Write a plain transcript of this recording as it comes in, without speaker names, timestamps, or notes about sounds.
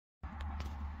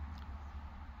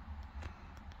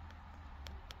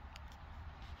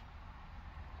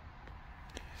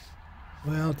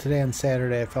Well, today on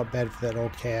Saturday, I felt bad for that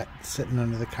old cat sitting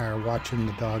under the car watching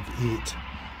the dog eat.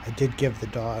 I did give the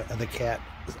cat,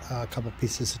 a couple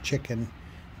pieces of chicken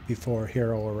before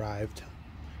Hero arrived,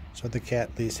 so the cat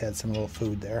at least had some little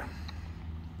food there.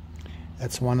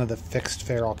 That's one of the fixed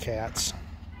feral cats.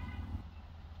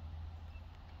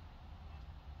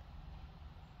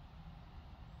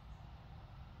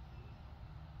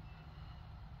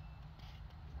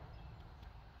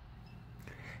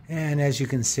 And as you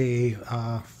can see,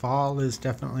 fall is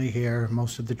definitely here.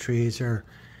 Most of the trees are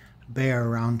bare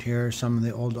around here. Some of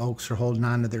the old oaks are holding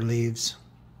on to their leaves.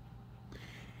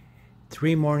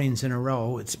 3 mornings in a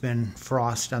row, it's been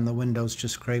frost on the windows to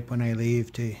scrape when I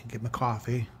leave to get my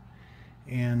coffee.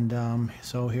 And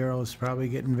so Hero's probably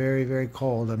getting very, very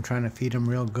cold. I'm trying to feed him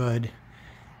real good.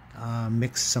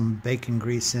 Mix some bacon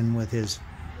grease in with his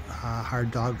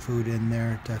hard dog food in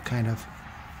there to kind of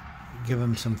give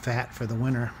him some fat for the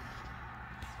winter.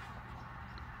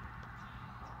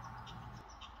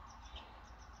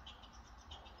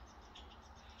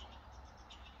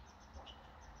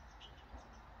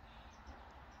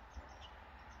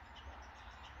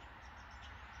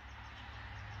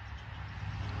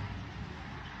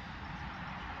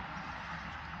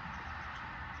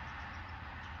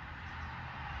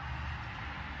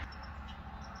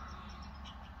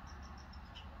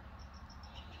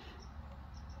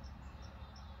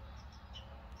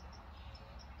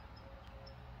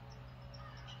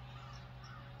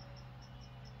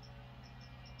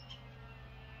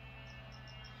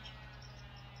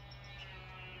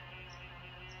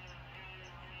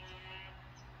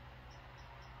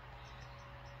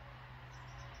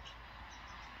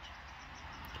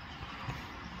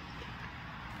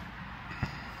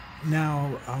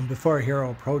 Now, before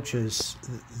Hero approaches,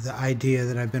 the idea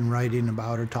that I've been writing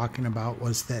about or talking about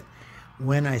was that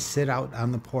when I sit out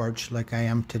on the porch like I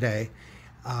am today,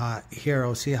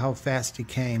 Hero, see how fast he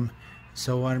came.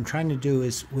 So what I'm trying to do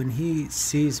is when he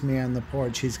sees me on the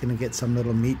porch, he's going to get some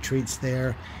little meat treats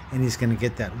there, and he's going to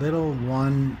get that little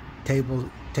one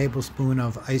tablespoon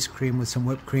of ice cream with some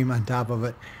whipped cream on top of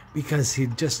it, because he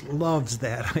just loves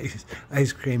that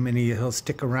ice cream, and he'll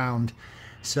stick around.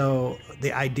 So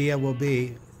the idea will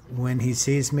be when he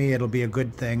sees me, it'll be a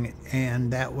good thing,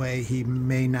 and that way he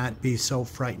may not be so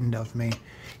frightened of me.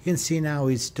 You can see now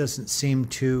he doesn't seem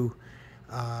too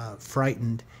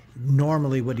frightened.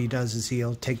 Normally what he does is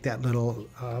he'll take that little,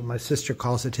 my sister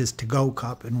calls it his to-go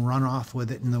cup, and run off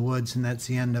with it in the woods, and that's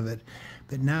the end of it.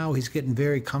 But now he's getting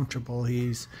very comfortable.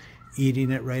 He's eating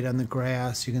it right on the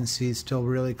grass. You can see he's still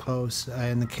really close,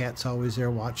 and the cat's always there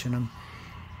watching him.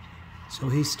 So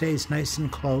he stays nice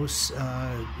and close,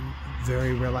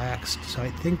 very relaxed. So I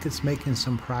think it's making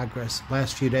some progress.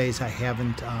 Last few days I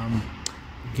haven't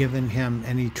given him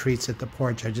any treats at the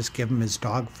porch. I just give him his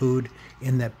dog food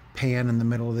in that pan in the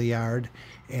middle of the yard.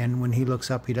 And when he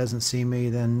looks up, he doesn't see me,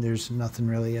 then there's nothing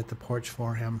really at the porch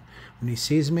for him. When he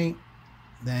sees me,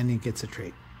 then he gets a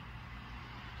treat.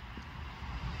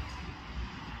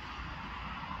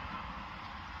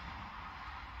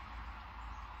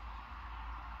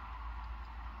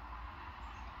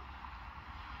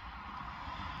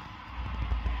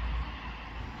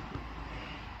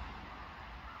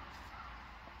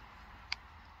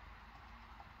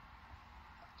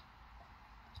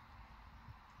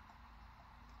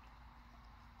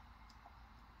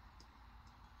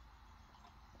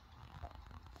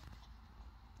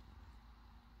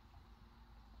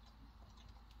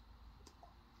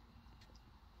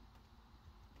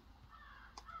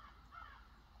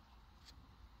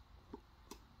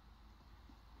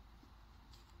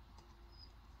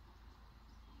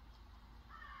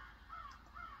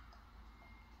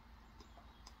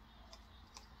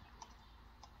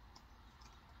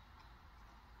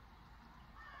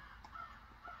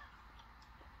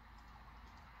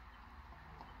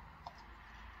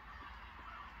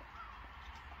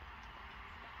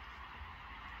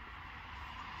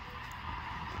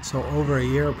 So over a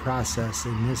year process,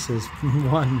 and this is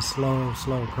one slow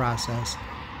process.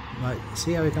 But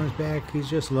see how he comes back? He's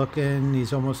just looking.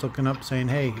 He's almost looking up saying,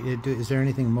 hey, is there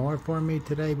anything more for me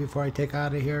today before I take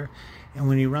out of here? And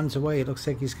when he runs away, it looks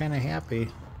like he's kind of happy.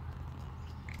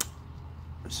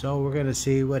 So we're going to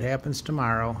see what happens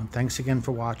tomorrow. Thanks again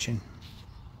for watching.